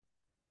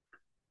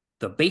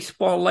The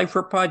Baseball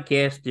Lifer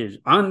podcast is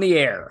on the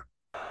air.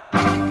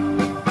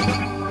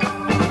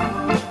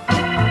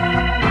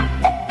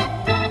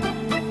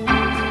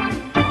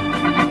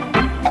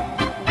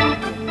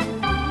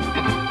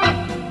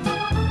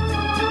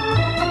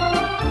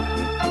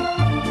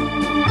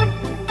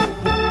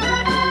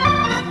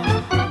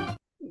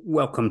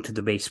 Welcome to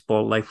the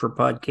Baseball Lifer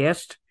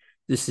podcast.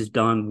 This is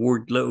Don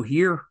Wardlow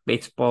here,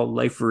 Baseball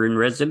Lifer in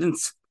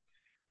residence.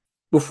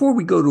 Before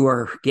we go to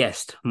our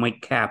guest,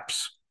 Mike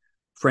Capps,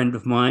 friend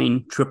of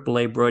mine,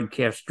 AAA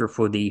broadcaster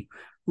for the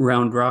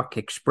Round Rock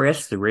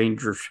Express, the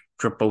Rangers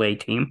AAA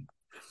team.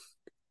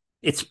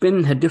 It's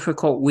been a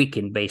difficult week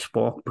in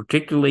baseball,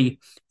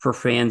 particularly for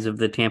fans of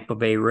the Tampa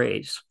Bay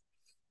Rays.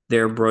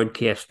 Their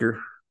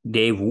broadcaster,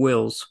 Dave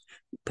Wills,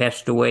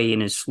 passed away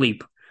in his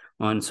sleep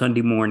on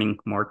Sunday morning,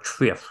 March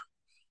 5th.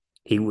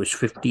 He was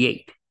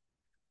 58.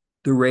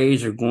 The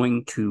Rays are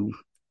going to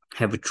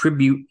have a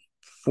tribute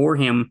for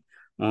him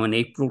on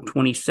April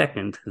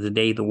 22nd, the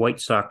day the White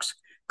Sox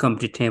come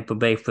to Tampa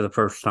Bay for the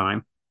first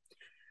time.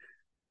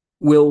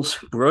 Wills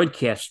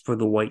broadcast for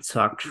the White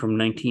Sox from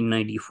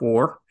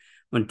 1994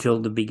 until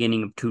the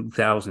beginning of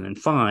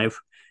 2005,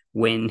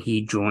 when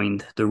he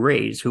joined the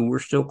Rays, who were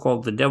still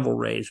called the Devil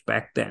Rays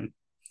back then.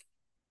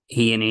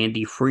 He and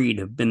Andy Freed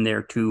have been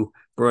their two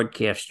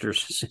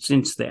broadcasters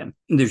since then.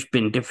 There's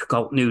been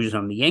difficult news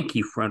on the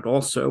Yankee front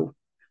also.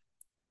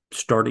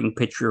 Starting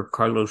pitcher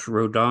Carlos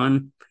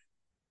Rodon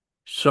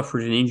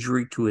suffered an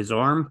injury to his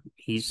arm.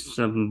 He's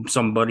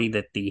somebody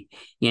that the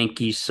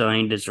Yankees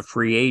signed as a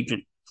free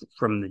agent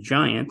from the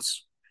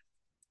Giants.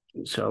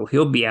 So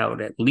he'll be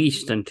out at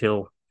least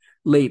until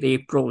late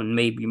April and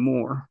maybe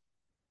more.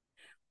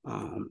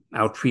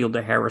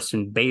 Outfielder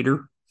Harrison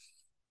Bader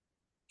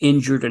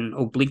injured an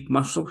oblique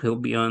muscle. He'll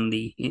be on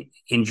the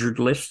injured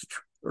list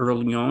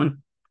early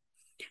on,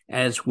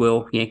 as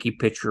will Yankee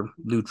pitcher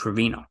Lou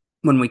Trevino.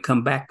 When we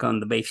come back on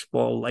the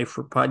Baseball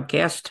Lifer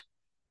podcast,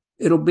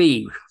 it'll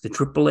be the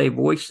AAA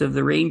voice of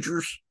the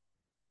Rangers,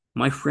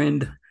 my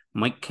friend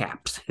Mike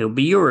Capps. He'll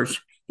be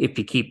yours if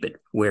you keep it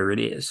where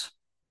it is.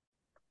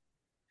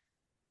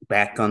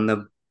 Back on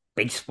the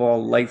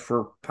Baseball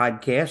Lifer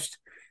podcast,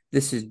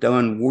 this is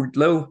Don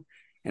Wardlow,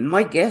 and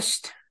my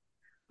guest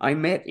I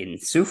met in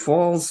Sioux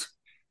Falls,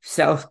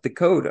 South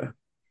Dakota,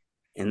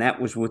 and that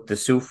was with the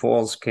Sioux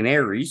Falls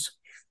Canaries.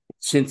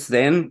 Since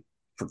then,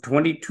 for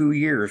 22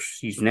 years,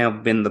 he's now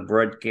been the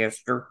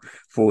broadcaster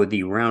for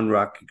the Round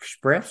Rock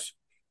Express.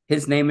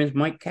 His name is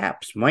Mike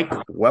Capps. Mike,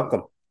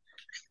 welcome.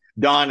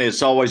 Don,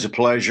 it's always a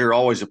pleasure.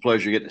 Always a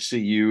pleasure getting to see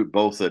you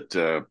both at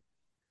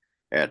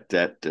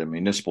that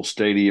municipal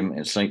stadium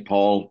in St.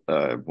 Paul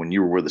when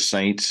you were with the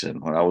Saints and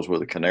when I was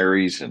with the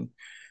Canaries, and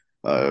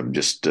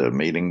just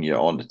meeting you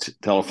on the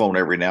telephone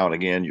every now and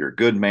again. You're a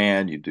good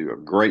man. You do a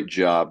great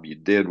job. You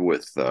did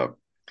with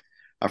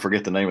I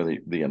forget the name of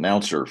the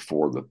announcer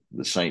for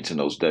the Saints in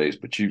those days,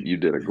 but you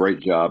did a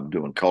great job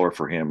doing color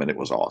for him, and it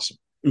was awesome.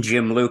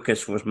 Jim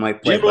Lucas was my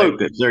play. Jim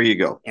Lucas, there you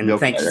go. And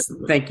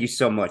thank you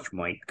so much,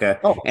 Mike.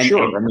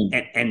 Sure.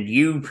 And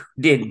you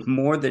did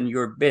more than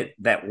your bit.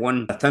 That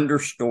one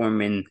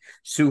thunderstorm in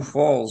Sioux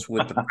Falls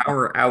with the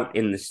power out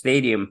in the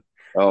stadium.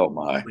 Oh,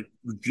 my.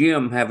 With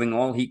Jim having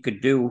all he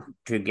could do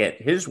to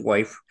get his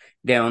wife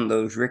down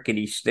those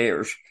rickety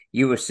stairs.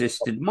 You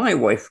assisted my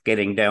wife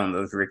getting down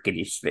those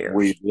rickety stairs.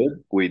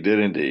 We did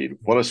indeed.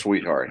 What a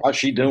sweetheart. How's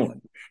she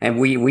doing? And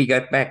we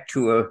got back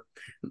to a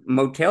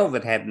motel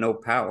that had no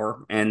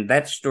power, and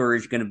that story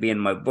is going to be in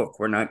my book.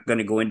 We're not going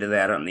to go into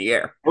that on the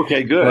air.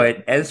 Okay, good.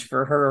 But as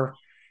for her,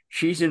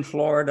 she's in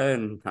Florida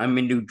and I'm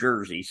in New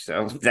Jersey,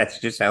 so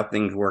that's just how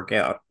things work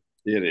out.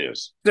 It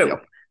is. So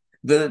yep.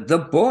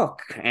 The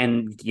book,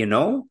 and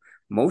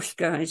most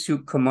guys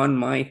who come on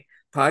my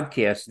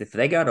podcast, if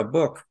they got a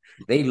book,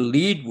 they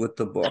lead with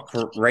the book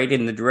right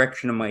in the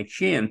direction of my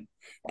chin.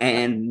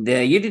 And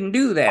you didn't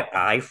do that.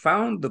 I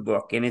found the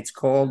book, and it's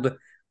called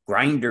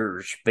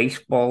Grinders,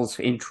 Baseball's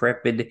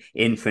Intrepid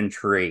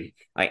Infantry.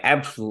 I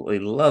absolutely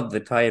love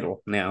the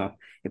title. Now,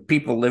 if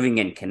people living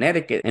in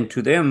Connecticut, and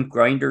to them,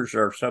 grinders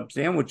are sub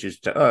sandwiches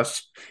to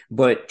us,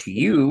 but to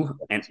you,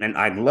 and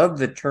I love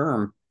the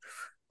term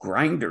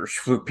grinders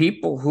for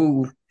people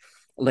who,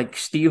 like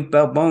Steve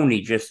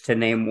Balboni, just to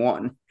name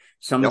one.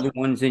 Some of the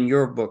ones in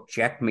your book,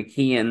 Jack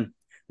McKeon,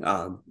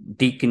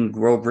 Deacon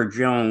Grover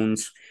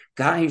Jones,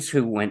 guys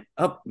who went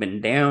up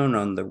and down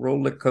on the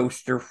roller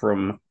coaster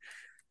from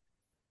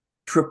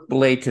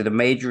AAA to the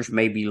majors,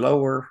 maybe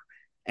lower,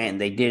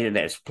 and they did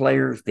it as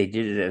players, they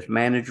did it as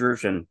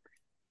managers, and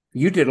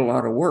you did a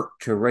lot of work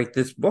to write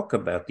this book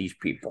about these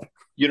people.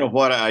 You know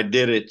what? I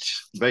did it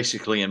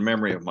basically in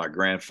memory of my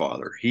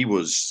grandfather. He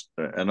was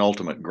an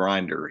ultimate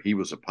grinder. He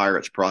was a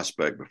Pirates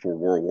prospect before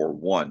World War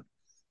One.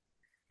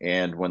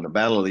 And when the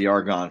Battle of the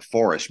Argonne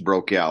Forest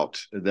broke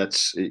out,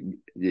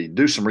 you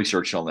do some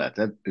research on that.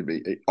 That would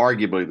be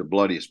arguably the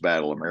bloodiest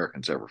battle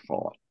Americans ever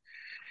fought.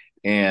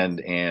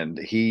 And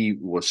he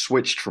was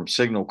switched from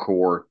Signal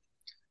Corps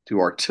to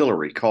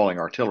artillery, calling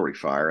artillery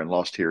fire, and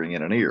lost hearing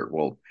in an ear.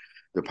 Well,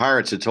 the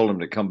Pirates had told him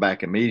to come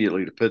back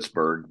immediately to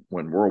Pittsburgh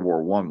when World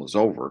War I was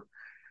over.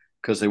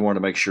 because they wanted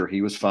to make sure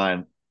he was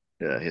fine.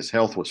 His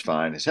health was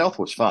fine. His health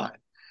was fine.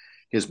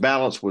 His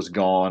balance was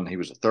gone. He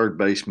was a third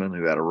baseman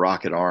who had a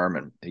rocket arm,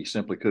 and he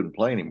simply couldn't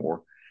play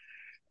anymore.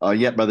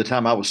 Yet by the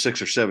time I was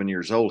 6 or 7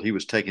 years old, he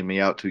was taking me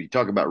out to, you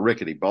talk about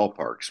rickety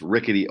ballparks,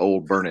 rickety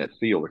old Burnett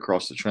Field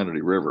across the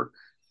Trinity River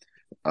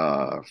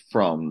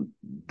from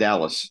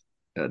Dallas,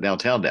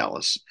 downtown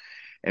Dallas.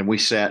 And we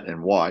sat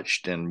and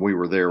watched, and we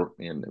were there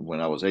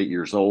when I was 8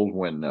 years old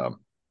when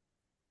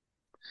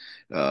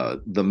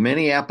the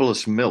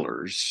Minneapolis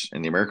Millers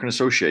and the American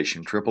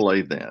Association,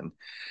 AAA then,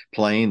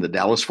 playing the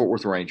Dallas Fort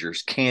Worth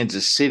Rangers,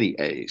 Kansas City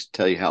A's.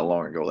 Tell you how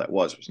long ago that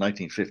was. It was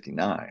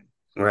 1959.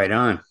 Right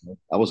on.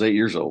 I was 8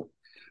 years old,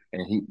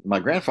 and my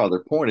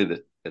grandfather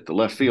pointed at the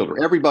left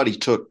fielder. Everybody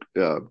took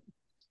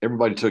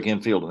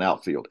infield and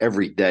outfield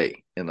every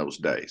day in those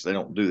days. They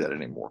don't do that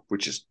anymore,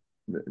 which is,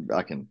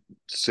 I can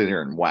sit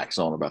here and wax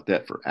on about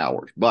that for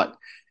hours. But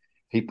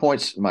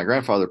my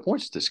grandfather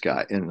points at this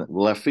guy in the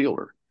left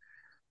fielder,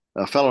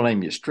 a fellow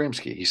named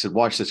Yastrzemski. He said,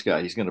 "Watch this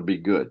guy. He's going to be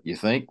good." You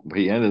think?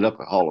 He ended up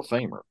a Hall of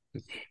Famer.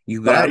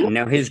 You got it.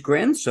 Now his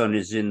grandson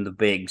is in the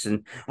bigs,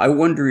 and I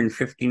wonder in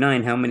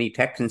 '59 how many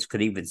Texans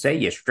could even say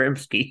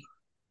Yastrzemski.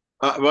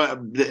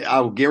 Well,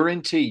 I'll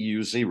guarantee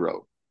you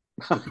zero.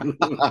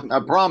 I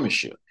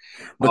promise you.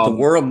 But the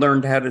world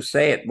learned how to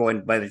say it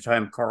by the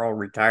time Carl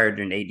retired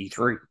in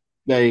 '83.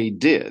 They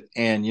did.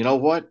 And you know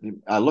what?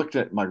 I looked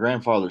at my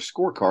grandfather's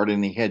scorecard,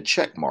 and he had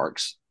check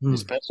marks,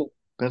 his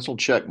pencil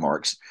check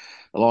marks,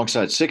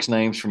 alongside 6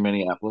 names from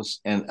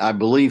Minneapolis, and I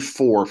believe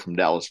 4 from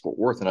Dallas Fort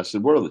Worth. And I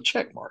said, "What are the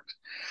check marks?"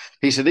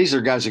 He said, "These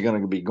are guys that are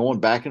going to be going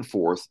back and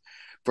forth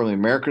from the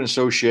American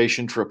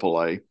Association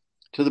AAA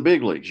to the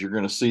big leagues. You're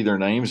going to see their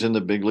names in the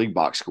big league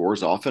box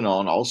scores off and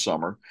on all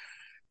summer."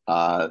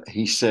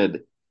 He said,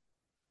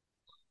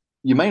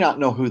 "You may not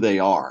know who they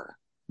are,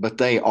 but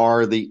they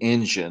are the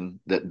engine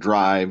that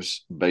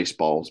drives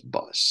baseball's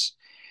bus."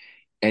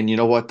 And you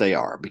know what they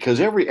are? Because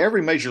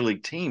every major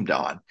league team,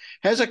 Don,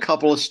 has a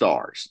couple of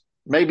stars,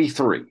 maybe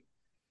 3.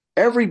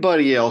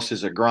 Everybody else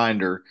is a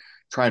grinder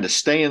trying to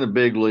stay in the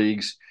big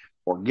leagues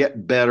or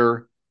get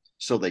better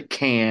so they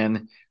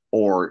can,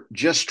 or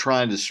just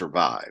trying to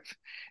survive.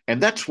 And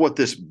that's what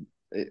this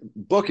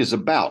book is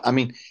about. I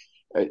mean,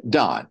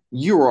 Don,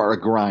 you are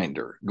a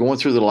grinder going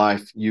through the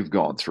life you've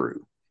gone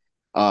through.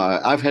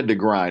 I've had to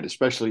grind,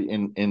 especially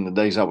in the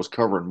days I was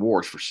covering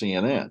wars for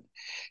CNN.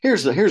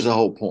 Here's the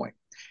whole point.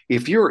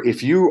 If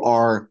you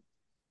are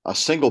a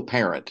single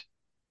parent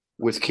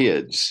with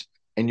kids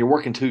and you're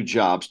working 2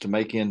 jobs to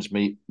make ends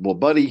meet, well,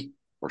 buddy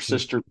or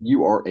sister,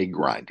 you are a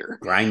grinder.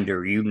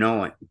 Grinder, you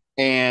know it.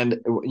 And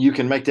you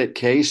can make that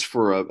case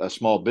for a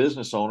small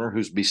business owner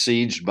who's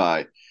besieged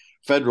by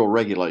federal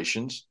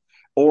regulations,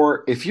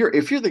 or if you're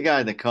the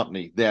guy in the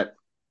company that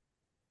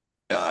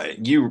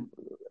you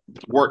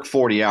work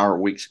 40-hour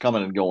weeks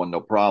coming and going,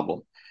 no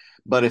problem.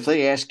 But if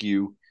they ask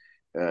you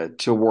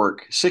to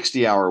work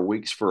 60-hour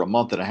weeks for a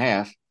month and a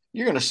half,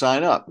 you're going to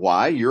sign up.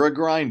 Why? You're a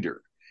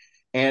grinder.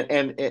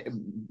 And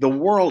the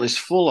world is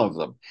full of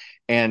them.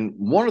 And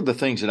one of the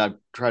things that I've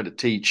tried to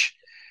teach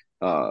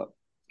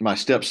my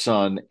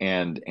stepson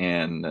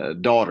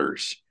and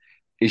daughters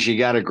is you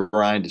got to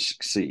grind to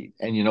succeed.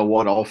 And you know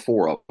what? All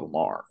 4 of them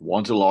are.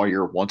 One's a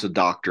lawyer, one's a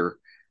doctor,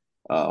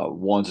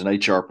 one's an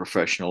HR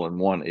professional, and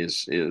one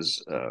is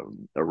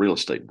a real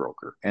estate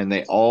broker. And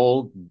they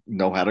all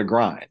know how to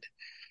grind.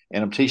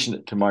 And I'm teaching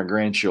it to my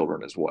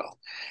grandchildren as well.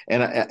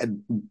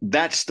 And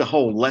that's the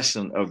whole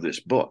lesson of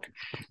this book.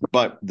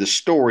 But the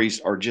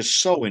stories are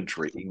just so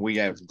intriguing. We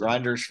have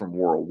grinders from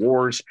world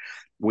wars.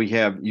 We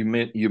have, you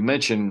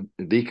mentioned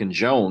Deacon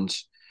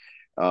Jones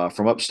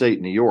from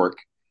upstate New York.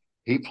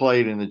 He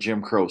played in the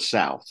Jim Crow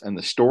South. And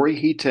the story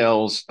he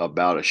tells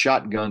about a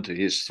shotgun to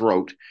his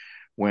throat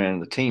when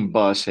the team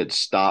bus had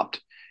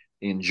stopped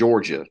in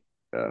Georgia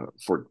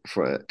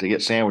to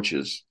get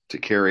sandwiches to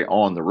carry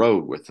on the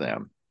road with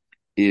them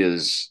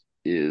is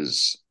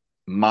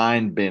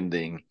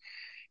mind-bending,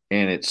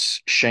 and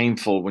it's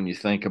shameful when you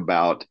think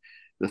about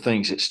the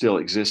things that still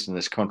exist in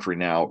this country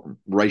now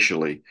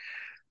racially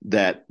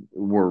that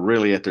were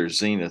really at their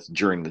zenith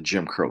during the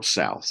Jim Crow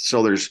South.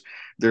 So there's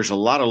a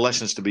lot of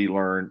lessons to be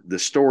learned. The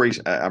stories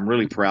I'm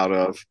really proud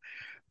of.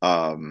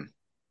 And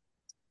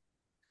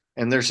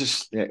there's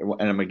this, and I'm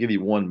going to give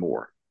you one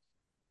more.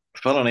 A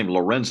fellow named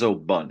Lorenzo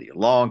Bundy, a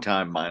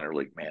longtime minor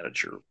league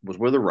manager, was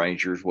with the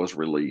Rangers, was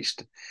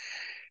released,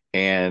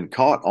 and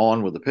caught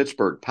on with the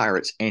Pittsburgh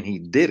Pirates, and he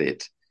did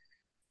it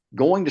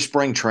going to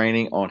spring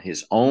training on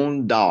his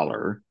own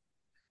dollar.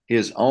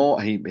 He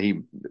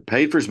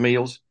paid for his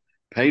meals,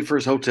 paid for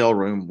his hotel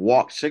room,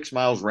 walked 6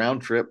 miles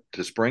round trip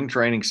to spring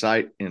training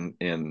site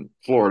in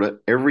Florida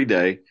every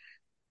day,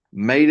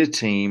 made a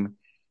team,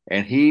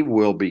 and he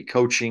will be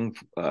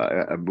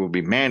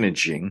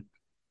managing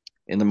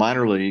in the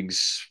minor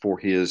leagues for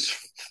his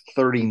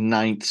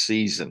 39th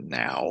season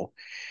now.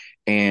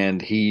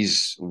 And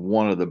he's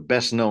one of the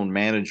best known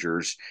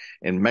managers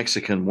in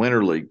Mexican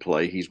Winter League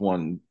play. He's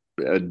won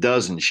a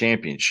dozen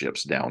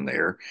championships down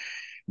there.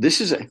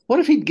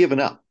 What if he'd given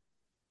up?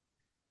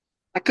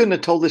 I couldn't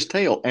have told this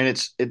tale, and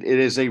it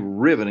is a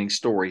riveting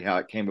story how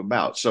it came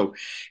about. So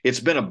it's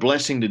been a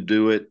blessing to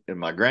do it. And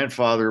my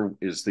grandfather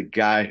is the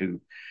guy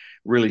who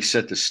really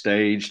set the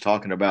stage,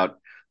 talking about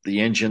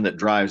the engine that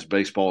drives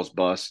baseball's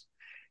bus.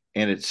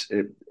 And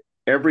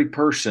every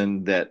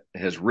person that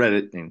has read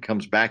it and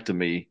comes back to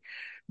me,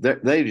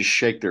 they just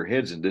shake their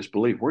heads in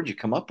disbelief. Where'd you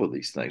come up with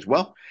these things?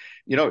 Well,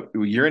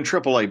 you're in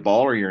AAA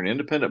ball or you're in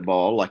independent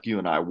ball, like you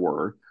and I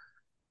were.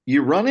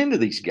 You run into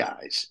these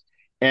guys,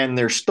 and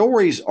their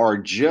stories are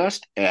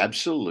just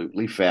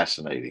absolutely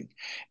fascinating,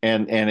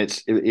 and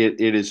it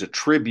is a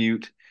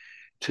tribute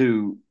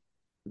to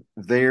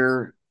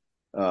their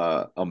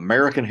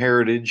American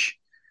heritage,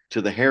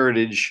 to the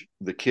heritage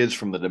the kids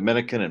from the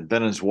Dominican and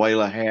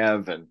Venezuela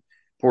have, and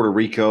Puerto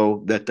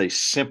Rico, that they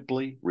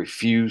simply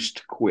refuse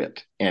to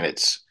quit. And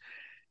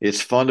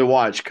it's fun to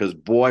watch because,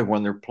 boy,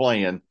 when they're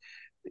playing,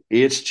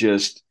 it's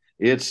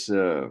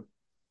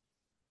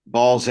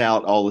balls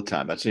out all the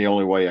time. That's the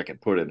only way I can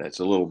put it. It's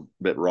a little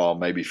bit raw,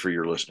 maybe, for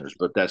your listeners,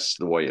 but that's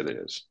the way it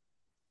is.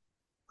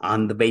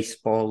 On the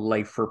Baseball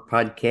Lifer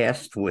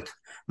podcast with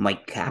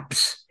Mike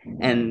Capps.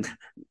 And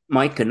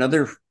Mike,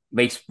 another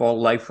baseball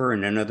lifer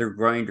and another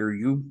grinder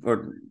you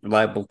are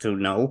liable to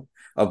know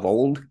of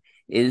old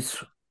is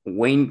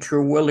Wayne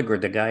Terwilliger,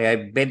 the guy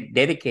I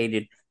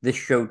dedicated this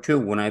show to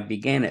when I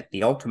began it,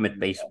 the ultimate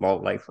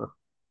baseball lifer.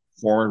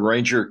 Former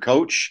Ranger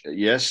coach,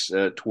 yes.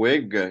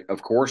 Twig,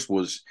 of course,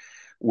 was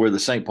with the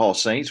St. Paul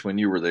Saints when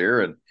you were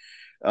there, and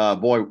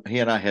boy, he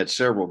and I had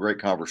several great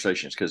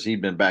conversations because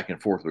he'd been back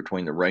and forth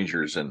between the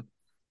Rangers and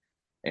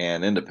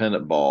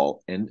independent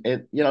ball, and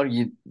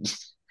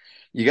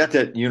you got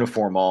that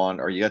uniform on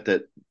or you got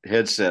that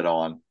headset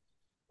on,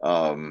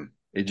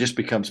 it just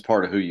becomes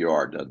part of who you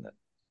are, doesn't it?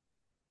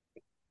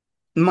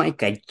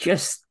 Mike, I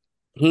just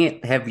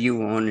can't have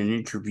you on an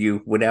interview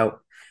without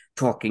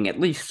talking at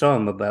least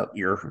some about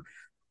your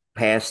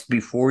past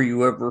before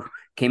you ever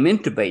came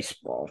into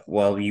baseball.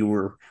 Well, you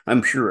were,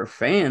 I'm sure, a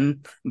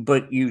fan,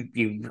 but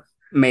you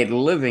made a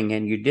living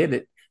and you did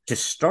it to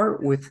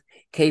start with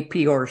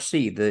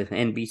KPRC, the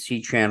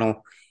NBC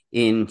channel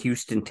in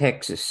Houston,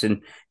 Texas.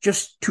 And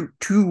just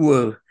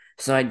two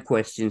side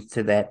questions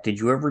to that. Did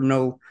you ever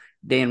know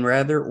Dan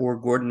Rather or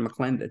Gordon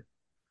McClendon?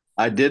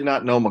 I did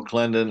not know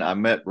McClendon. I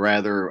met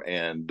Rather,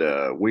 and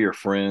we are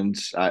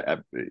friends.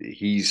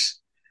 He's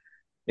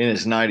in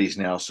his 90s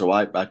now, so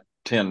I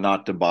tend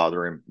not to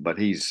bother him. But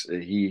he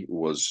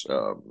was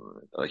a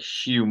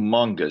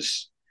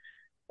humongous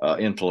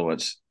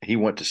influence. He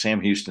went to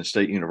Sam Houston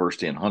State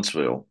University in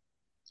Huntsville,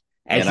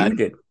 As and you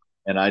did.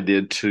 I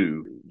did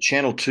too.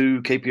 Channel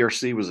 2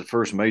 KPRC was the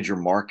first major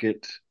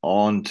market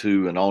on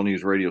to an all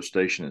news radio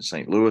station in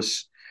St.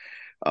 Louis.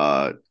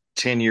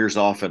 10 years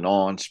off and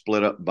on,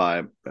 split up by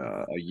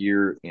a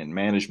year in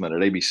management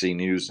at ABC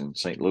News in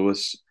St.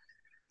 Louis.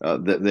 The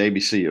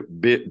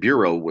ABC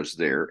bureau was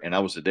there, and I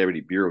was the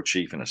deputy bureau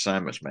chief and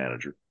assignments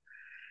manager.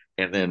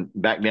 And then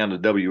back down to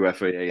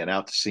WFAA and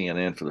out to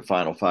CNN for the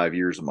final 5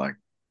 years of my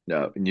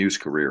news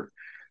career.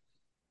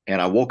 And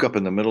I woke up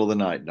in the middle of the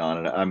night, Don,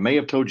 and I may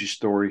have told you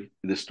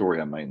this story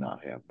I may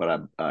not have,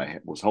 but I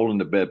was holding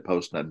the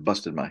bedpost and I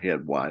busted my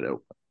head wide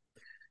open.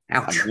 I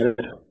Ouch. got,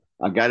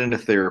 I got into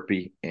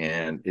therapy,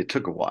 and it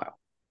took a while.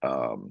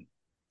 Um,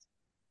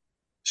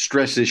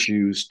 Stress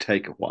issues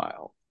take a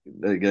while.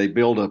 They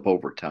build up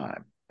over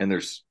time, and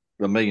there's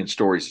a million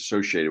stories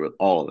associated with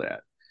all of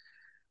that.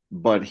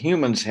 But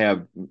humans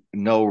have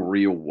no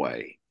real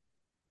way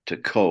to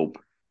cope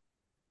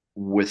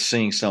with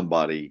seeing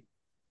somebody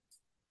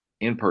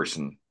in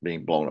person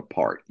being blown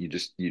apart. You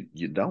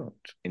don't,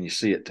 and you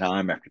see it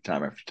time after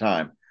time after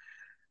time.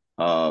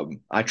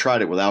 I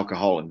tried it with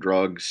alcohol and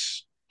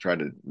drugs, tried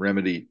to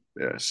remedy,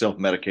 self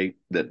medicate.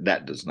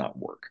 That does not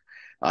work.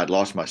 I'd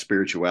lost my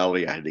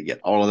spirituality. I had to get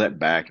all of that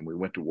back, and we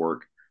went to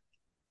work,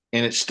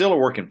 and it's still a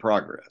work in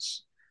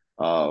progress.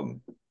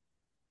 Um,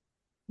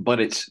 but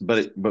it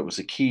was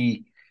a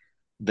key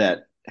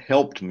that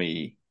helped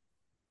me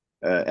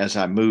as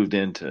I moved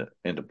into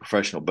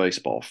professional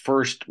baseball.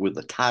 First with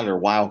the Tyler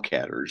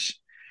Wildcatters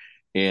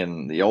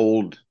in the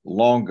old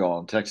long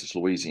gone Texas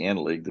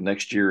Louisiana League. The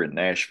next year in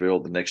Nashville.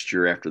 The next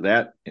year after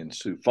that in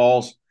Sioux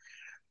Falls.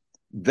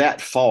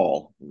 That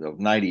fall of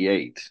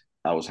 '98,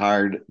 I was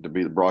hired to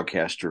be the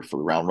broadcaster for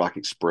the Round Rock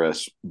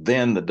Express,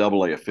 then the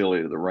AA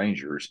affiliate of the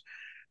Rangers,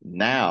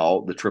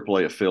 now the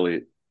AAA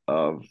affiliate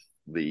of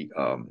the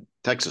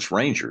Texas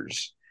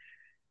Rangers.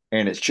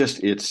 And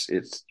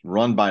it's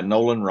run by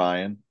Nolan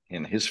Ryan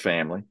and his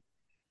family.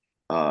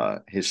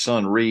 His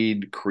son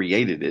Reed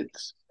created it.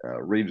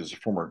 Reed was a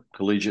former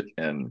collegiate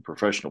and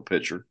professional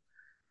pitcher,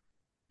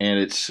 and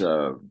it's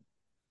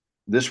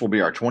this will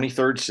be our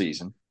 23rd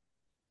season,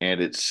 and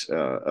it's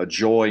a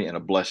joy and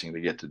a blessing to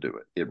get to do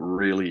it. It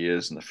really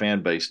is, and the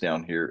fan base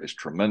down here is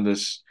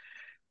tremendous.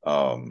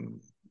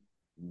 Um,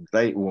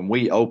 they when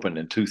we opened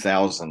in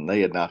 2000,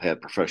 they had not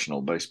had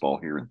professional baseball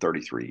here in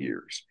 33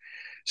 years.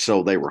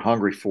 So they were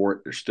hungry for it.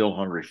 They're still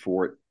hungry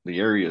for it. The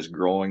area is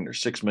growing.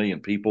 There's 6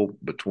 million people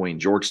between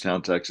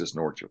Georgetown, Texas,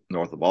 north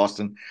of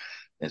Austin,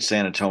 and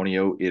San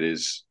Antonio. It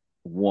is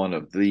one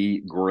of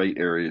the great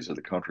areas of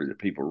the country that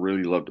people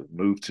really love to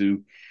move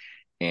to,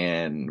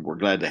 and we're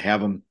glad to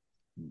have them.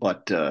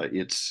 But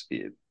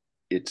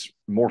it's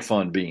more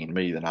fun being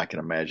me than I can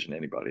imagine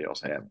anybody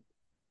else having.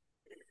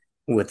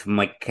 With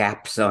Mike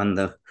Caps on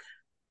the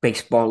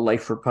Baseball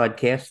Lifer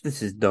podcast.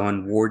 This is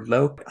Don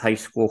Wardlow. High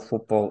school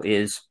football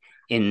is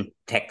in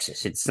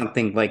Texas. It's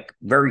something like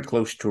very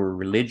close to a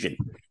religion.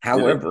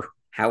 However,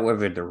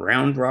 the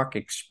Round Rock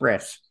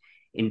Express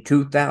in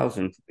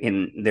 2000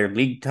 in their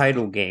league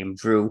title game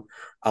drew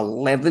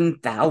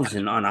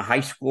 11,000 on a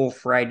high school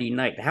Friday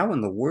night. How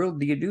in the world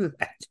do you do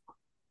that?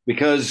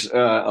 Because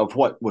of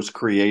what was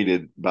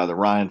created by the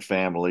Ryan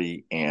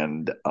family,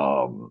 and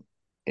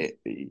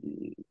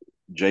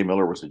Jay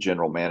Miller was the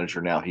general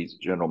manager. Now he's the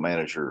general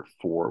manager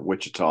for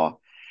Wichita,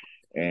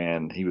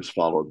 and he was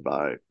followed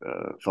by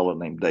a fellow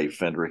named Dave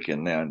Fendrick,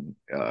 and then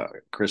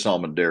Chris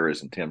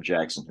Almendarez and Tim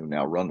Jackson, who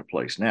now run the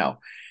place. Now,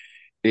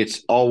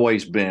 it's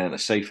always been a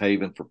safe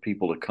haven for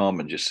people to come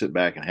and just sit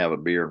back and have a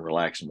beer and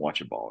relax and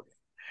watch a ball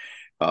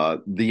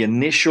game. The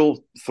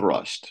initial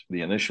thrust,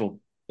 the initial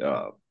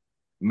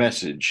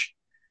message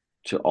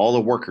to all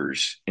the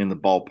workers in the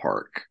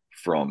ballpark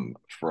from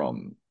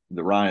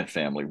the Ryan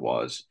family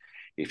was,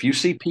 if you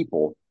see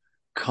people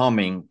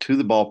coming to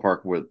the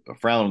ballpark with a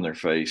frown on their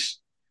face,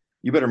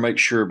 you better make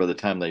sure by the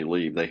time they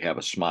leave they have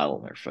a smile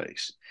on their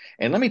face.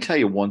 And let me tell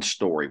you one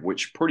story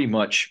which pretty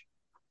much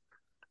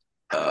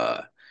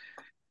uh,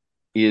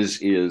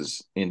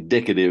 is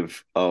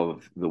indicative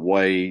of the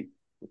way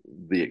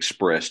the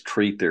Express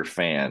treat their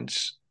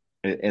fans,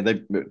 and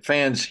the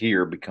fans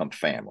here become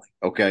family.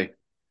 Okay,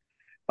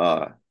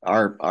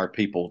 our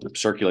people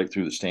circulate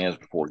through the stands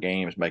before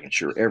games, making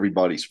sure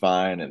everybody's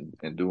fine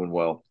and doing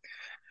well.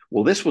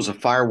 Well, this was a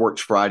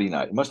fireworks Friday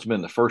night. It must have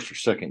been the first or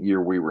second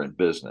year we were in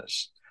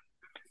business.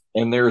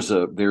 And there's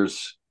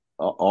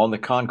on the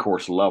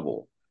concourse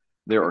level,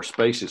 there are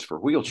spaces for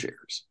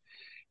wheelchairs.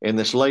 And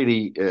this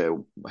lady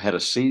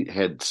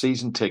had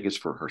season tickets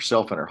for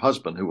herself and her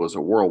husband, who was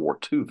a World War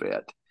II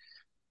vet.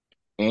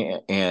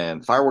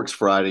 And Fireworks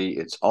Friday,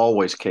 it's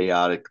always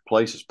chaotic. The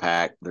place is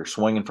packed. They're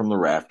swinging from the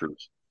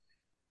rafters.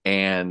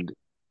 And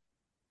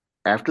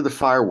after the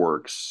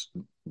fireworks,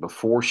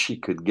 before she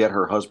could get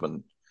her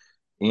husband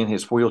in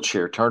his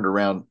wheelchair, turned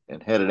around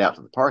and headed out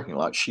to the parking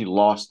lot, she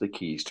lost the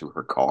keys to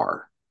her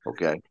car.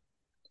 Okay.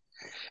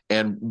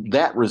 And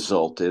that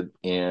resulted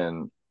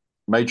in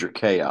major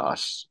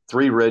chaos.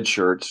 3 red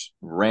shirts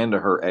ran to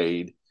her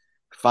aid,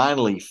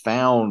 finally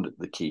found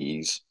the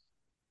keys.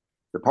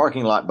 The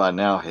parking lot by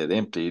now had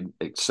emptied,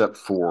 except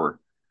for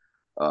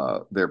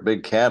their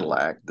big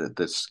Cadillac that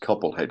this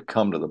couple had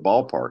come to the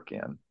ballpark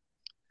in.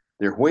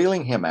 They're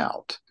wheeling him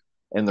out,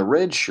 and the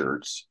red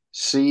shirts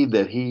see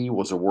that he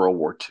was a World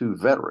War II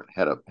veteran,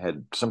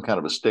 had some kind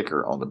of a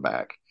sticker on the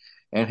back,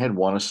 and had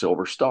won a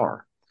Silver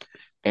Star.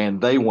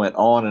 And they went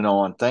on and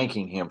on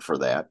thanking him for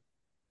that.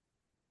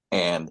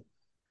 And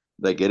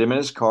they get him in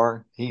his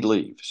car. He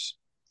leaves.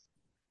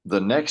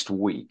 The next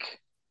week,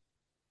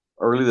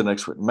 early the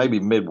next week, maybe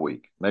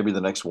midweek, maybe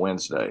the next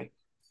Wednesday,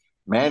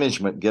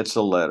 management gets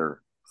a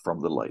letter from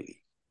the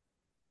lady.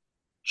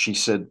 She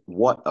said,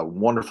 "What a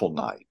wonderful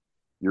night.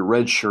 Your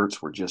red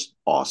shirts were just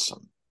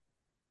awesome.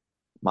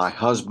 My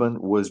husband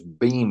was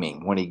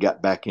beaming when he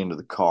got back into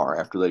the car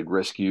after they'd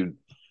rescued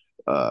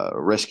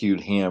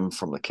him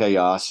from the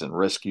chaos and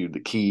rescued the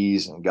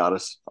keys and got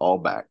us all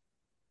back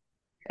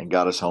and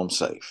got us home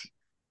safe."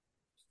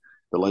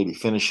 The lady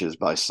finishes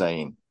by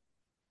saying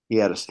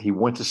he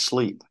went to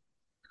sleep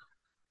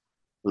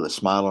with a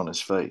smile on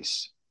his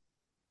face.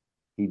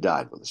 He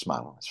died with a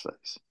smile on his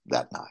face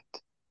that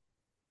night.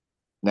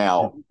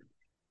 Now,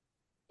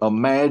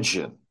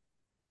 imagine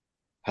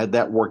had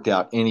that worked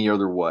out any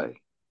other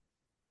way.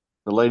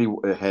 The lady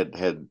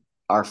had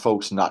our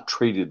folks not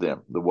treated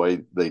them the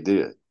way they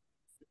did.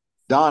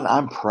 Don,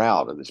 I'm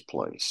proud of this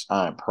place.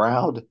 I'm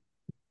proud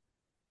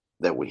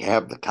that we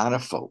have the kind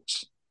of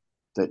folks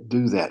that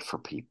do that for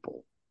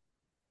people.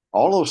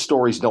 All those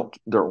stories don't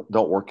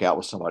work out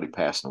with somebody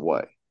passing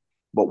away.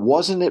 But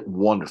wasn't it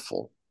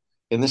wonderful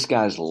in this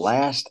guy's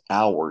last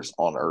hours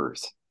on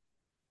earth?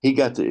 He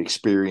got to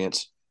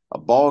experience a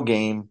ball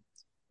game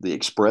the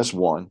Express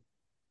won,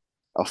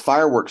 a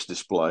fireworks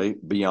display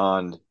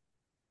beyond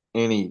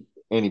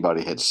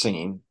anybody had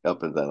seen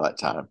up until that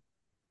time.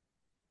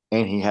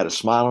 And he had a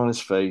smile on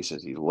his face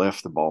as he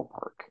left the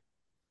ballpark.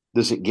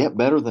 Does it get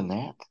better than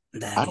that?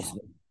 That is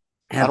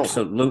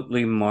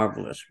absolutely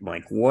marvelous,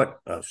 Mike. What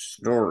a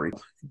story.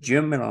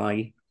 Jim and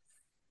I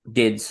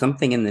did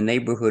something in the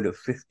neighborhood of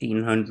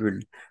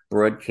 1,500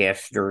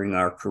 broadcasts during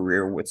our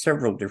career with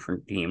several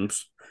different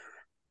teams.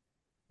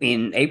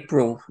 In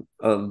April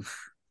of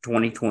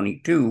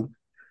 2022,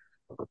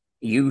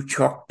 you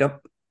chalked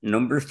up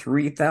number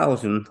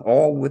 3,000,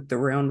 all with the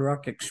Round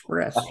Rock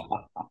Express.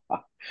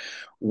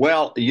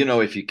 Well,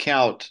 if you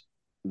count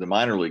the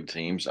minor league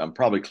teams, I'm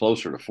probably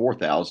closer to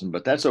 4,000,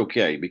 but that's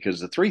okay because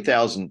the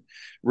 3,000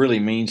 really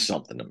means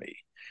something to me.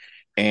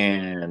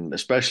 And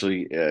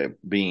especially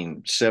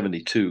being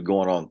 72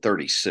 going on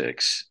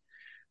 36,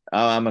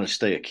 I'm going to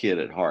stay a kid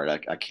at heart.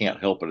 I can't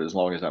help it as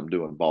long as I'm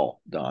doing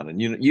ball, Don.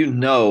 And you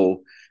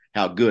know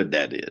how good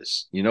that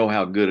is. You know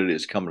how good it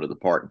is coming to the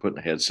park and putting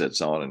the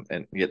headsets on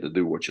and get to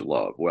do what you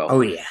love. Well,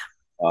 Oh yeah.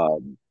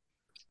 um,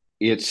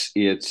 it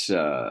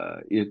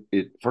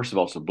first of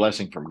all, it's a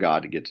blessing from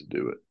God to get to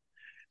do it.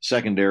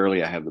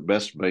 Secondarily, I have the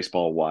best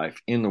baseball wife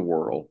in the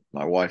world.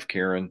 My wife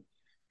Karen,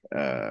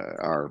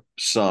 our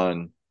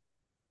son,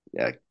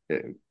 uh,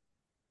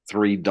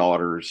 three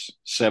daughters,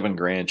 seven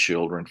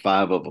grandchildren,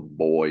 five of them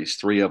boys,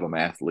 three of them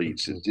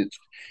athletes. Mhm.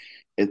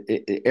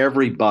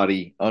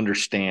 Everybody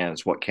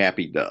understands what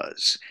Cappy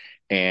does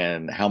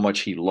and how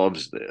much he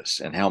loves this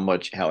and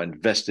how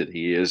invested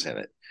he is in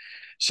it.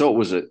 So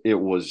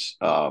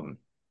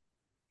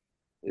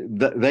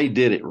they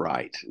did it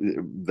right.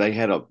 They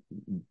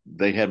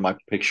had my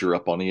picture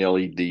up on the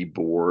LED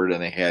board,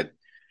 and they had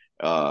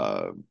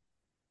uh,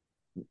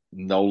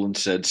 Nolan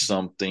said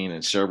something,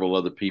 and several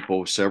other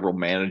people, several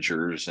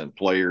managers and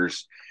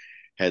players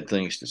had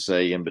things to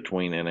say in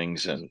between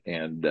innings,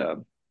 and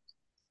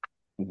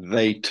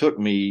they took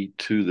me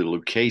to the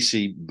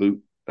Lucchese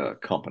boot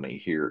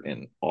company here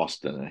in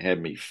Austin and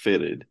had me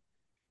fitted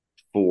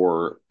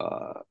for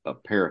a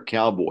pair of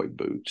cowboy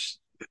boots.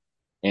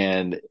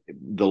 And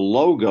the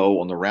logo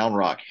on the Round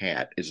Rock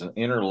hat is an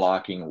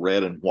interlocking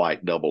red and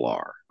white double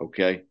R.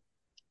 Okay.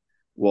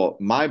 Well,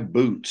 my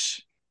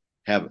boots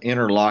have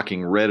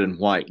interlocking red and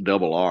white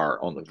double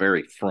R on the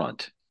very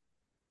front.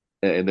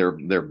 And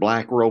they're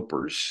black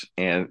ropers,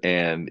 and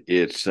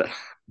it's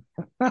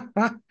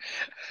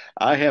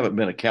I haven't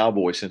been a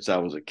cowboy since I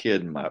was a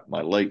kid.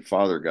 My late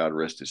father, God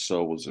rest his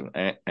soul, was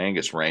an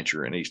Angus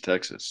rancher in East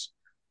Texas,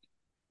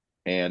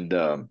 and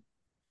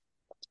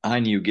I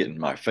knew getting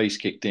my face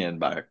kicked in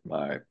by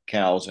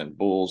cows and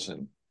bulls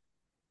and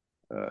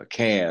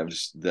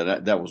calves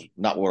that was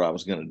not what I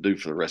was going to do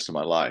for the rest of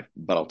my life.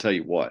 But I'll tell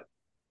you what,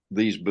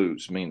 these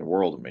boots mean the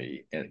world to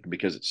me, and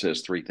because it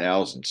says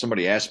 3,000.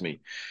 Somebody asked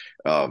me,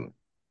 um,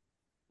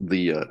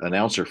 the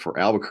announcer for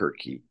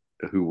Albuquerque,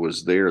 who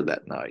was there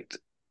that night,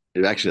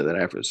 actually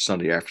that after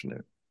Sunday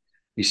afternoon.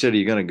 He said, "Are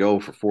you going to go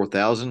for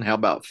 4,000? How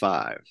about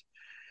five?"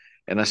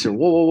 And I said,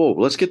 "Whoa, whoa,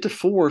 whoa! Let's get to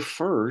four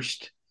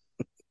first."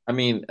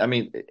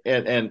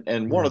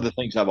 And one of the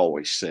things I've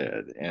always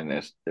said,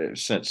 and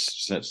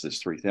since this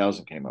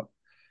 3,000 came up,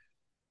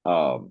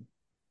 um,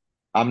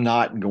 I'm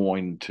not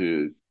going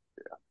to.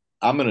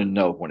 I'm going to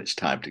know when it's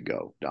time to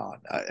go, Don.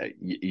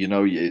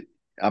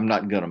 I'm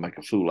not going to make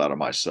a fool out of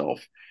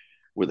myself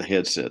with the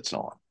headsets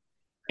on.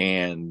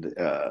 And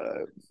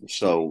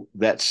so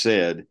that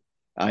said,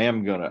 I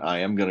am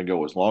gonna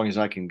go as long as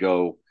I can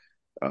go.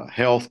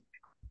 Health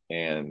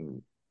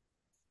and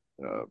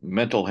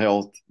mental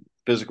health,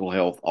 physical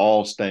health,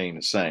 all staying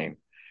the same.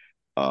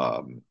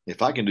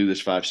 If I can do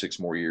this 5, 6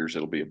 more years,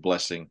 it'll be a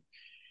blessing.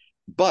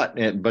 But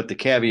the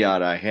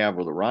caveat I have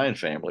with the Ryan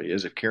family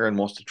is if Karen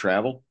wants to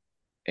travel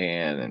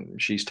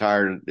and she's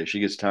tired, if she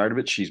gets tired of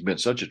it, she's been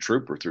such a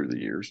trooper through the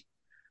years.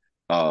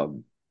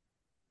 Um,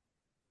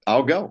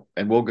 I'll go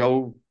and we'll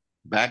go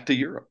back to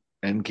Europe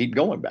and keep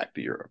going back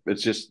to Europe.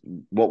 It's just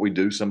what we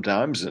do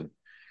sometimes,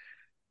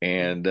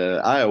 and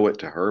I owe it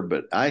to her.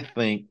 But I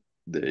think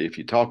that if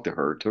you talk to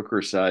her, took her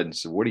aside and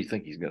said, "What do you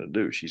think he's going to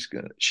do?" She's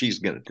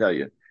gonna tell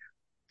you,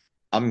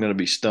 "I'm going to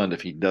be stunned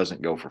if he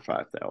doesn't go for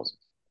 5,000."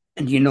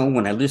 And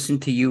when I listen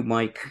to you,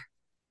 Mike,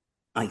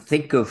 I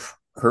think of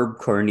Herb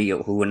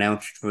Carneal, who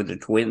announced for the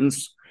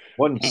Twins.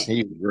 Wasn't And,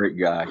 he a great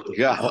guy? oh,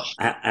 Gosh.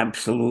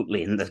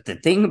 absolutely. And the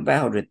thing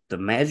about it, the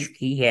magic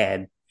he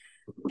had,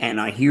 and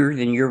I hear it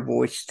in your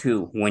voice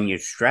too. When you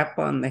strap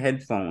on the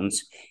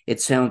headphones,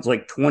 it sounds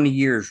like 20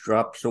 years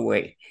drops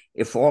away.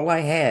 If all I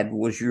had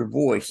was your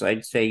voice,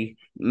 I'd say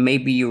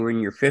maybe you were in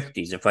your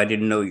 50s if I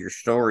didn't know your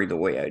story the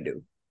way I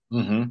do.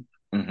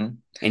 Mm-hmm. Mm-hmm.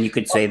 And you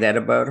could say that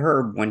about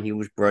Herb when he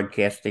was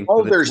broadcasting for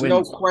Oh, the there's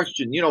no Twins.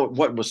 question. You know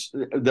what was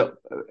the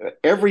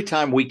every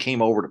time we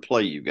came over to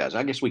play you guys,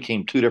 I guess we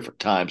came two different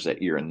times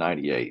that year in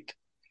 '98.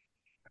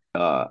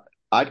 Uh,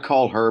 I'd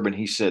call Herb and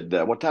he said,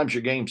 "What time's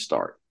your game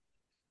start?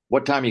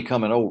 What time are you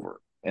coming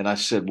over?" And I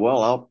said,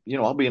 "Well,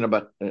 I'll be in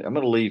about. I'm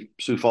going to leave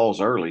Sioux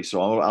Falls early,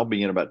 so I'll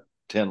be in about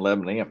 10,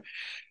 11 a.m.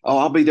 Oh,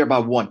 I'll be there by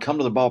 1. Come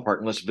to the ballpark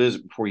and let's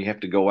visit before you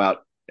have to go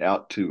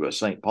out to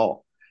St.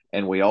 Paul."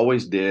 And we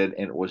always did,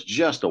 and it was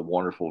just a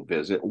wonderful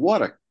visit.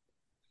 What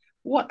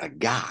a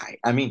guy!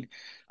 I mean,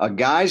 a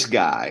guy's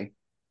guy,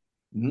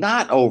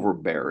 not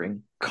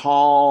overbearing,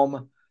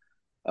 calm,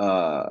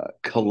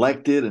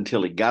 collected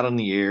until he got on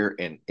the air,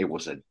 and it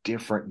was a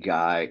different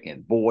guy.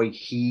 And boy,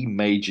 he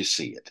made you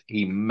see it.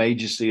 He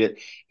made you see it.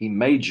 He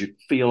made you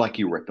feel like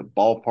you were at the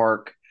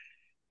ballpark,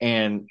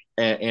 and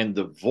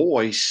the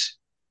voice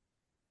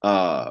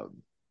uh,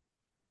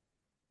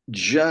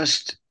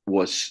 just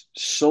was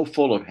so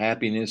full of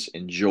happiness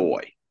and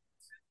joy.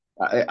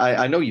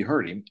 I know you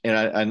heard him, and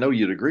I know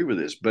you'd agree with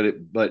this, but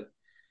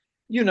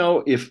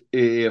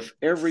if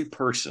every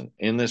person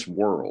in this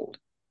world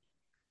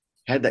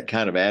had that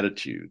kind of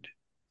attitude,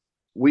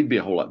 we'd be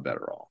a whole lot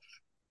better off.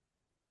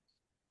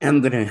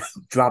 I'm going to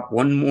drop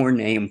one more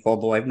name,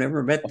 although I've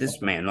never met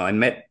this man. I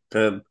met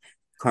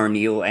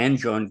Carneal and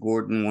John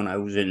Gordon when I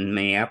was in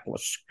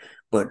Minneapolis.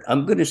 But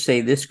I'm going to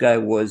say this guy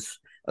was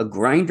a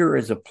grinder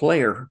as a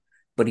player,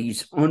 but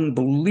he's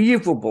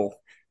unbelievable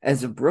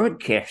as a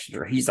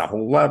broadcaster. He's a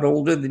whole lot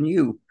older than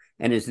you,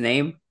 and his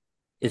name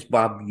is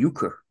Bob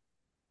Uecker.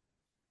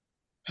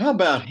 How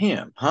about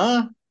him,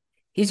 huh?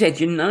 He's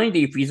edging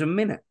 90 if he's a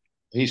minute.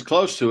 He's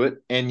close to it,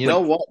 and you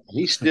know But what?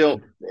 He's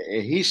still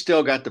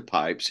got the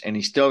pipes, and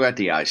he's still got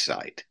the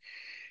eyesight,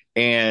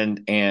 and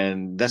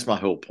that's my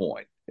whole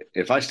point.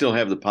 If I still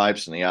have the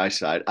pipes and the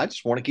eyesight, I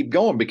just want to keep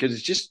going because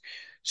it's just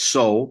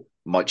so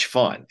much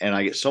fun, and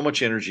I get so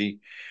much energy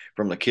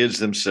from the kids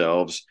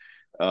themselves.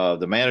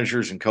 The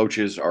managers and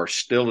coaches are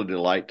still a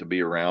delight to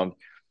be around.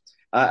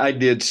 I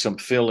did some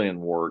fill-in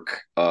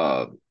work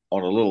on a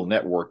little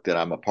network that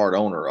I'm a part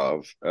owner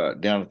of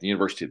down at the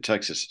University of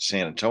Texas at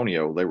San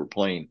Antonio. They were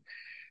playing.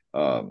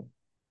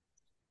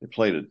 They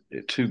played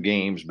two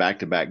games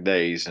back-to-back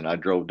days, and I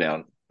drove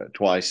down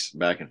twice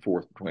back and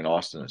forth between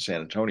Austin and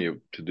San Antonio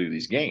to do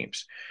these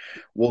games.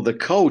 Well, the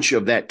coach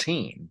of that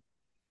team,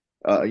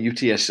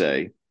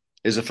 UTSA,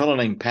 is a fellow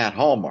named Pat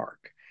Hallmark.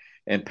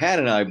 And Pat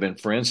and I have been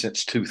friends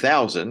since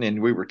 2000,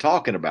 and we were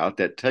talking about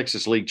that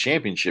Texas League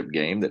Championship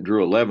game that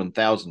drew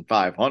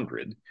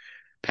 11,500.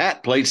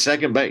 Pat played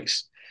second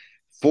base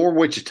for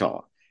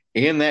Wichita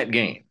in that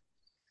game.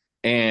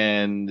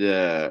 And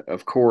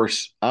of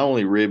course, I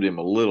only ribbed him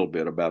a little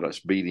bit about us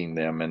beating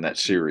them in that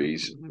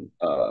series,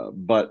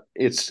 but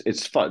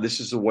it's fun. This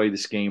is the way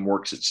this game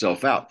works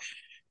itself out.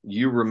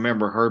 You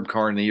remember Herb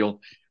Carneal?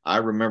 I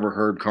remember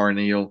Herb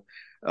Carneal.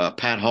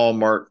 Pat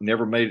Hallmark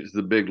never made it to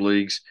the big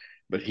leagues,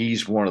 but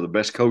he's one of the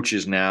best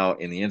coaches now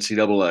in the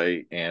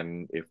NCAA.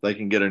 And if they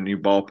can get a new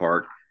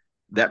ballpark,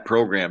 that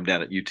program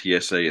down at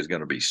UTSA is going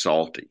to be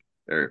salty.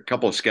 A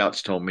couple of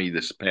scouts told me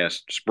this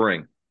past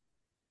spring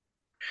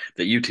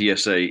that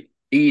UTSA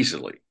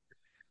easily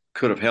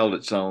could have held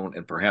its own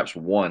and perhaps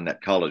won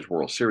that College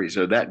World Series.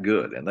 They're that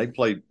good, and they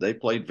played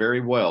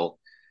very well.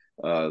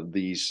 I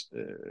guess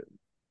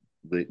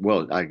they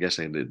did. I guess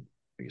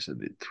they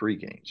did 3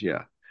 games,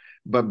 yeah.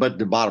 But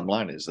the bottom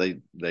line is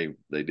they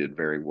did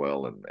very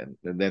well, and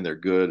then they're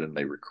good and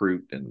they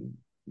recruit, and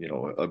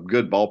a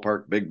good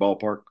ballpark, big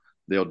ballpark,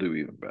 they'll do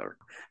even better.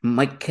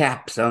 Mike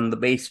Capps on the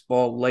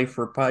Baseball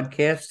Lifer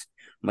podcast.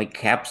 Mike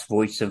Capps,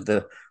 voice of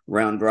the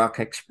Round Rock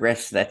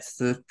Express. That's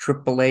the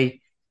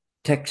AAA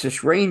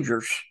Texas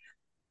Rangers.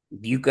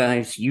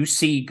 You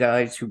see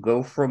guys who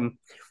go from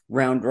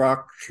Round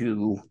Rock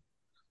to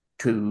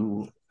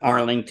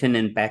Arlington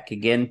and back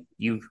again.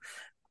 You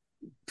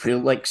feel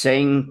like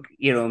saying,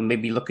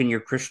 maybe look in your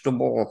crystal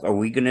ball. Are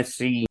we going to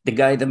see the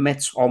guy the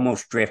Mets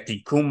almost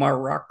drafted, Kumar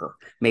Rocker?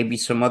 Maybe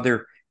some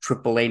other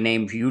AAA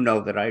names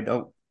that I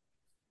don't.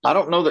 I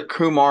don't know that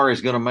Kumar is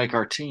going to make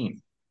our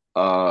team.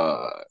 He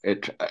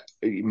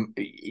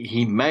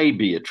may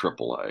be a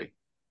AAA.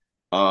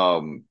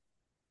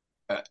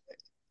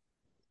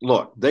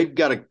 Look, they've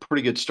got a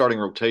pretty good starting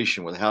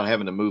rotation without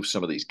having to move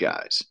some of these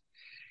guys.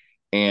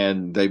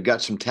 And they've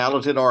got some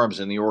talented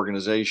arms in the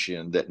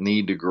organization that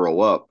need to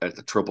grow up at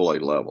the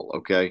AAA level.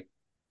 Okay.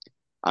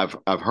 I've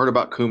heard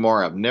about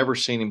Kumar. I've never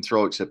seen him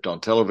throw except on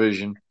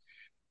television.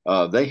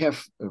 They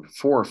have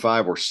 4 or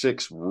 5 or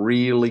 6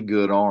 really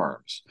good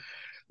arms.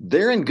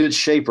 They're in good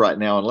shape right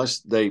now, unless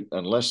the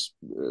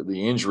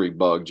injury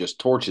bug just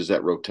torches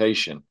that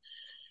rotation.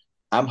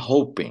 I'm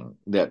hoping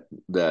that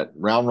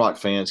Round Rock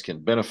fans can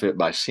benefit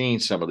by seeing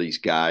some of these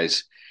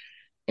guys,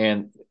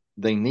 and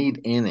they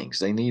need innings,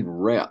 they need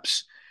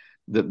reps.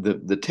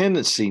 The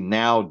tendency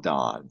now,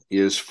 Don,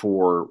 is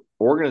for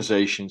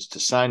organizations to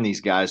sign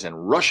these guys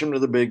and rush them to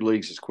the big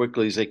leagues as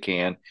quickly as they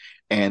can,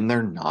 and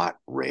they're not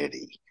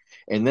ready.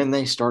 And then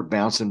they start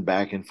bouncing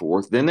back and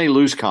forth. Then they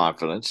lose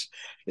confidence,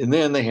 and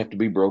then they have to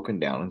be broken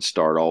down and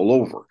start all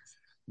over.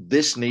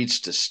 This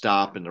needs to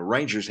stop, and the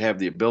Rangers have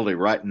the ability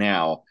right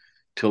now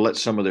to let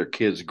some of their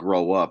kids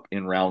grow up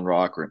in Round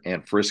Rock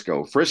and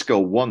Frisco. Frisco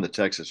won the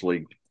Texas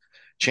League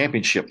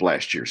Championship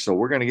last year, so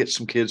we're going to get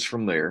some kids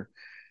from there.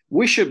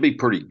 We should be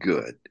pretty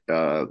good,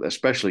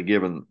 especially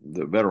given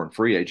the veteran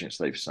free agents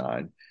they've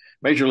signed.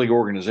 Major league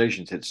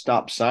organizations had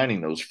stopped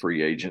signing those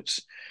free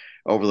agents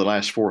over the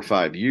last 4 or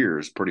 5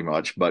 years, pretty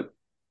much, but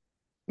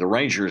the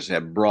Rangers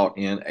have brought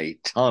in a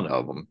ton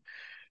of them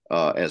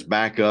as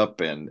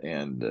backup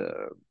and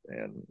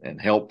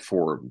help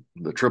for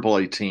the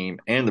AAA team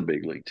and the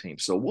big league team.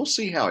 So we'll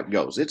see how it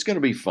goes. It's going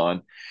to be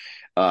fun.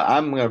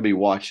 I'm going to be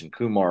watching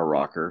Kumar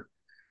Rocker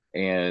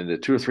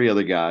and 2 or 3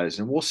 other guys,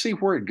 and we'll see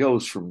where it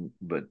goes from.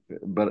 But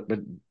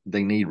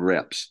they need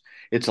reps.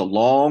 It's a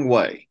long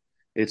way.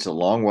 It's a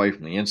long way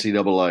from the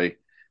NCAA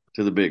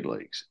to the big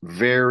leagues.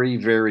 Very,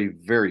 very,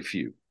 very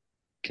few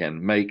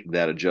can make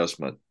that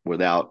adjustment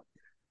without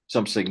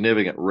some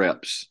significant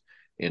reps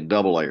in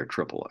AA or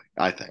AAA,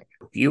 I think.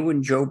 You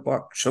and Joe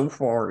Buck, so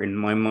far in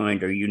my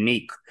mind, are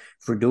unique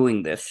for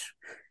doing this.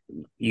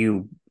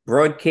 You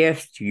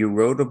broadcast, you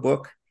wrote a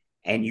book,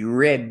 and you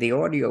read the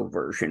audio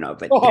version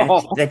of it.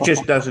 That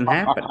just doesn't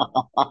happen.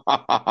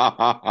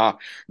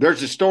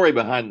 There's a story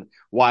behind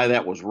why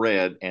that was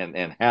read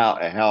and how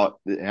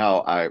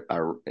I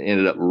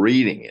ended up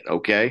reading it.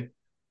 Okay,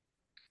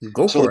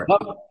 Go so for it.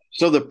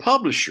 the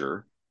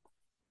publisher,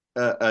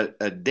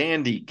 a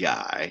dandy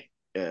guy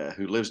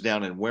who lives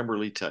down in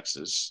Wimberley,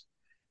 Texas,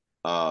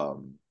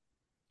 um,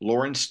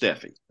 Lauren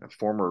Steffi, a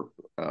former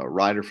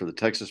writer for the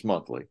Texas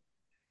Monthly,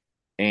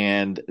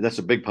 and that's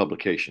a big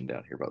publication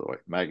down here, by the way,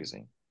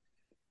 magazine,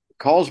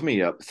 calls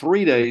me up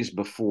 3 days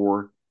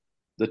before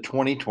the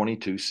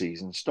 2022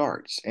 season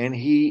starts. And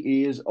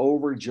he is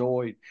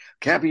overjoyed.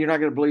 Cappy, you're not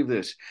going to believe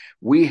this.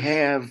 We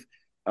have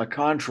a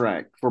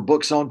contract for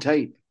books on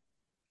tape.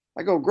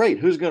 I go, great.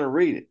 Who's going to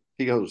read it?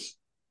 He goes,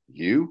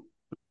 you?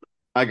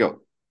 I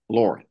go,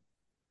 Lauren,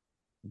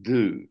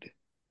 dude,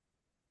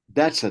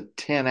 that's a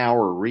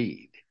 10-hour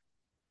read.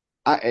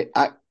 I,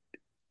 I,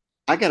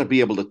 I got to be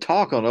able to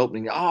talk on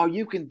opening. Oh,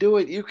 you can do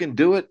it. You can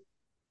do it.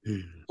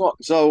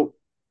 So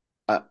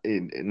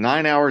in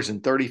 9 hours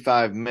and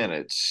 35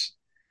 minutes,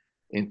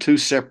 in two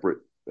separate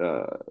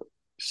uh,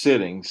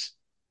 sittings,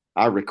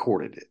 I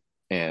recorded it.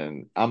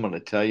 And I'm going to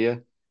tell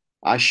you,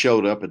 I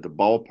showed up at the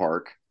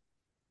ballpark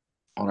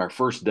on our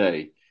first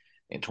day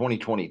in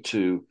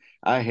 2022.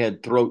 I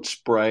had throat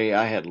spray,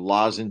 I had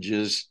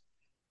lozenges.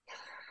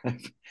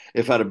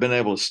 If I'd have been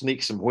able to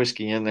sneak some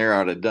whiskey in there,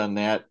 I'd have done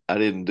that. I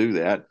didn't do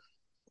that,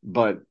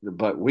 but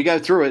we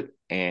got through it,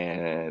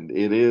 and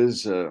it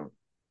is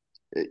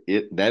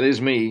that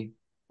is me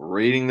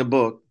reading the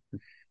book.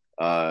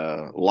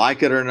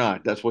 Like it or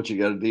not, that's what you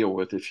got to deal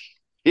with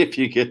if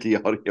you get the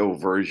audio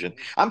version.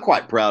 I'm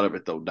quite proud of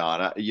it though,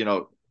 Don.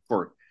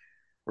 For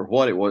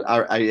what it was,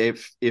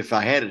 if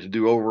I had it to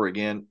do over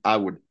again, I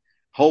would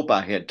hope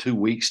I had 2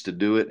 weeks to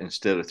do it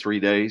instead of 3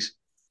 days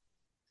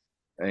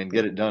and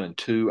get it done in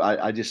two.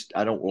 I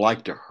don't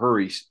like to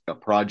hurry a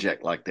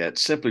project like that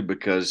simply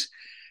because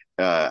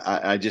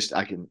I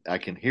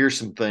can hear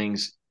some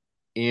things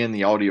in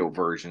the audio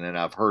version, and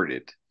I've heard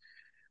it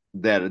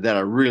that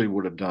I really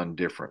would have done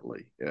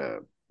differently.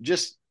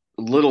 Just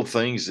little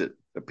things that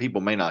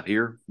people may not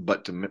hear,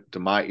 but to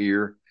my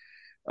ear,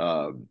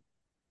 uh,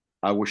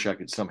 I wish I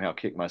could somehow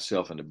kick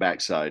myself in the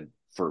backside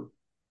for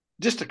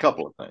just a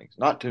couple of things,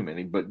 not too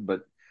many,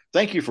 but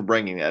thank you for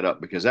bringing that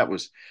up because that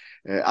was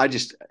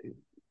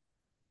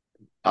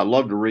I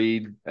love to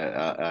read.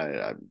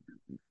 I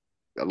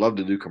love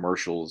to do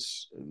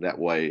commercials that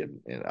way, and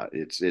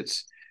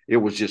it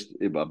was just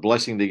a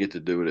blessing to get to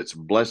do it. It's a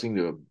blessing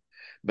to have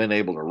been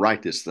able to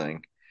write this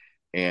thing,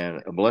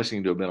 and a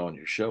blessing to have been on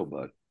your show,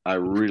 bud. I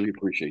really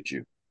appreciate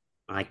you.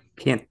 I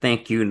can't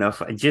thank you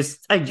enough. I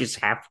just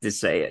have to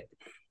say it.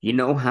 You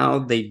know how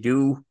they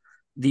do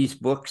these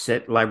books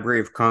at Library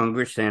of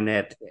Congress and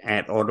at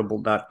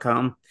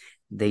audible.com?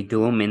 They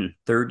do them in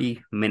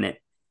 30-minute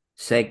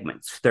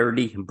segments,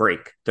 30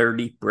 break,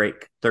 30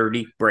 break,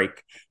 30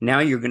 break. Now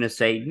you're going to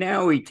say,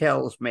 now he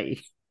tells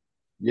me.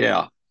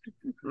 Yeah,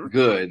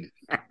 good.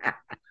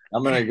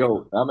 I'm gonna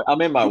go.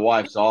 I'm in my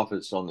wife's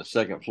office on the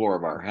second floor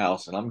of our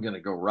house, and I'm gonna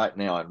go right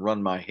now and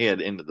run my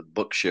head into the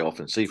bookshelf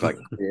and see if I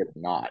can see it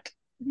or not.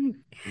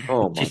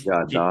 Oh my just,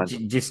 God, Don.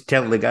 just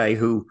tell the guy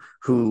who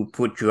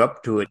put you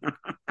up to it.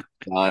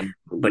 Don,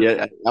 But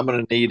yeah, I'm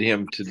gonna need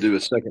him to do a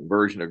second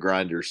version of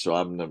Grinders, so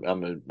I'm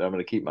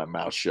gonna keep my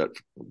mouth shut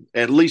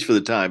at least for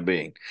the time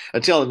being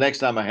until the next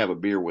time I have a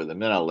beer with him.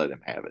 Then I'll let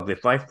him have it.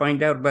 if I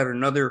find out about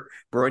another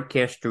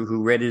broadcaster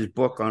who read his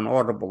book on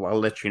Audible, I'll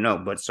let you know.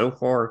 But so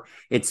far,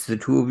 it's the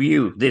two of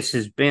you. This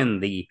has been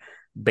the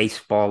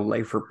Baseball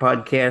Lifer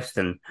podcast,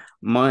 and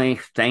my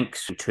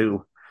thanks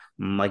to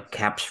Mike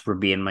Capps for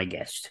being my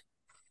guest.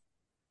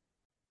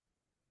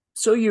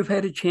 So you've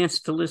had a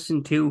chance to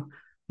listen to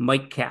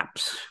Mike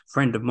Capps,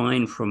 friend of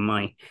mine from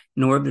my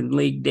Northern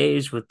League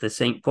days with the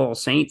St. Paul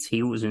Saints.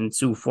 He was in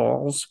Sioux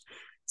Falls.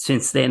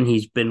 Since then,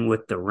 he's been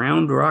with the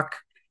Round Rock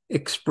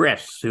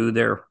Express through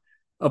their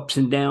ups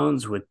and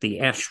downs with the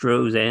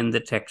Astros and the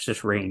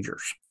Texas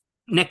Rangers.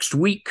 Next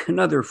week,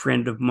 another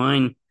friend of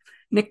mine,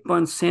 Nick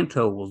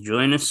Bonsanto, will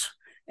join us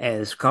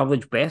as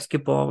college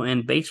basketball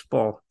and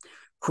baseball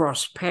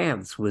cross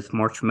paths with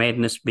March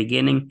Madness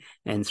beginning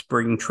and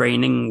spring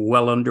training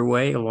well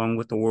underway, along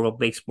with the World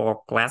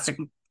Baseball Classic.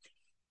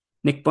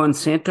 Nick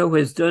Bonsanto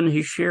has done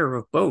his share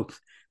of both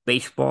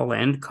baseball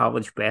and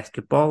college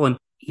basketball, and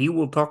he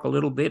will talk a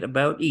little bit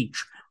about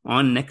each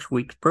on next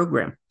week's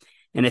program.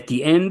 And at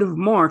the end of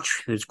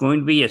March, there's going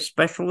to be a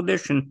special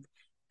edition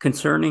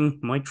concerning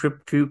my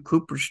trip to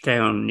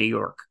Cooperstown, New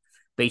York,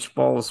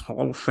 baseball's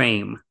Hall of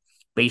Fame,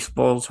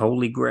 baseball's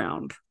holy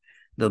ground.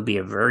 There'll be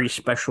a very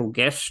special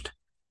guest,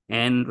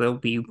 and there'll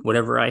be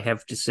whatever I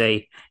have to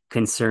say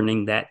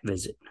concerning that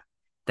visit.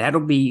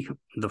 That'll be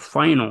the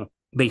final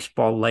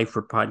Baseball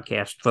Lifer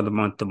podcast for the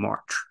month of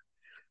March.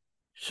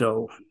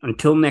 So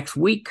until next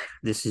week,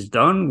 this is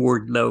Don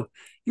Wardlow,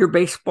 your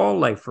Baseball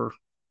Lifer.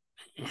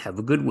 Have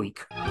a good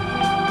week.